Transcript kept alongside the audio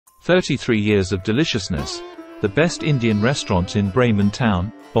33 years of deliciousness. The best Indian restaurant in Bremen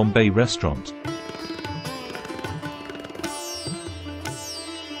town, Bombay Restaurant.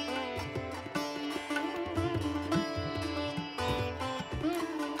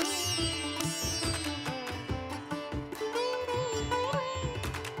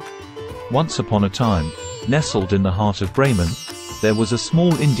 Once upon a time, nestled in the heart of Bremen, there was a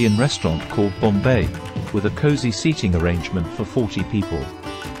small Indian restaurant called Bombay, with a cozy seating arrangement for 40 people.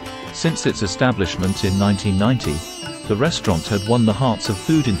 Since its establishment in 1990, the restaurant had won the hearts of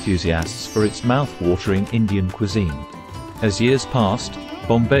food enthusiasts for its mouth-watering Indian cuisine. As years passed,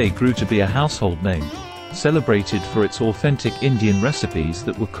 Bombay grew to be a household name, celebrated for its authentic Indian recipes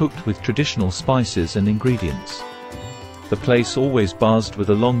that were cooked with traditional spices and ingredients. The place always buzzed with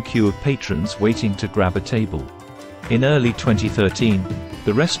a long queue of patrons waiting to grab a table. In early 2013,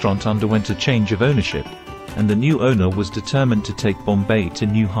 the restaurant underwent a change of ownership, and the new owner was determined to take Bombay to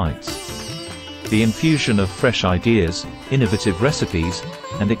new heights. The infusion of fresh ideas, innovative recipes,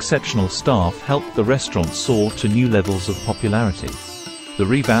 and exceptional staff helped the restaurant soar to new levels of popularity. The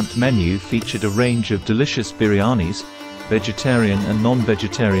revamped menu featured a range of delicious biryanis, vegetarian and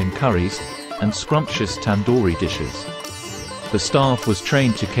non-vegetarian curries, and scrumptious tandoori dishes. The staff was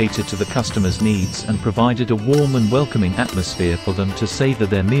trained to cater to the customers' needs and provided a warm and welcoming atmosphere for them to savor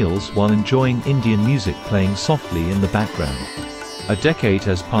their meals while enjoying Indian music playing softly in the background. A decade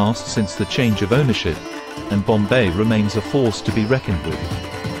has passed since the change of ownership, and Bombay remains a force to be reckoned with.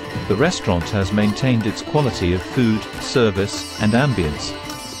 The restaurant has maintained its quality of food, service, and ambience,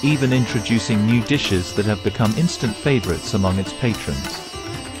 even introducing new dishes that have become instant favorites among its patrons.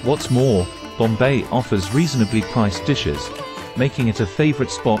 What's more, Bombay offers reasonably priced dishes, making it a favorite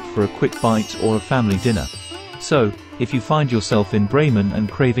spot for a quick bite or a family dinner. So, if you find yourself in Bremen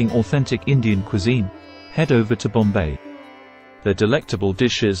and craving authentic Indian cuisine, head over to Bombay. Their delectable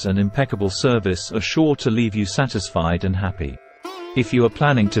dishes and impeccable service are sure to leave you satisfied and happy. If you are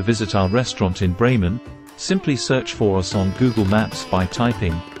planning to visit our restaurant in Bremen, simply search for us on Google Maps by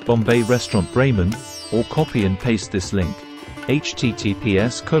typing Bombay Restaurant Bremen, or copy and paste this link: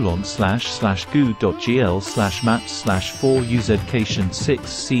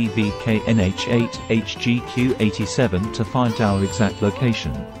 https://goo.gl/maps/4uzcation6cvknh8hgq87 to find our exact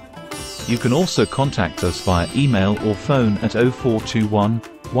location. You can also contact us via email or phone at 0421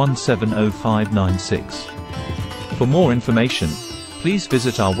 170596. For more information, please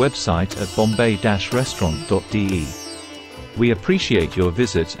visit our website at bombay-restaurant.de. We appreciate your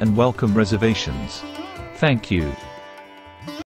visit and welcome reservations. Thank you.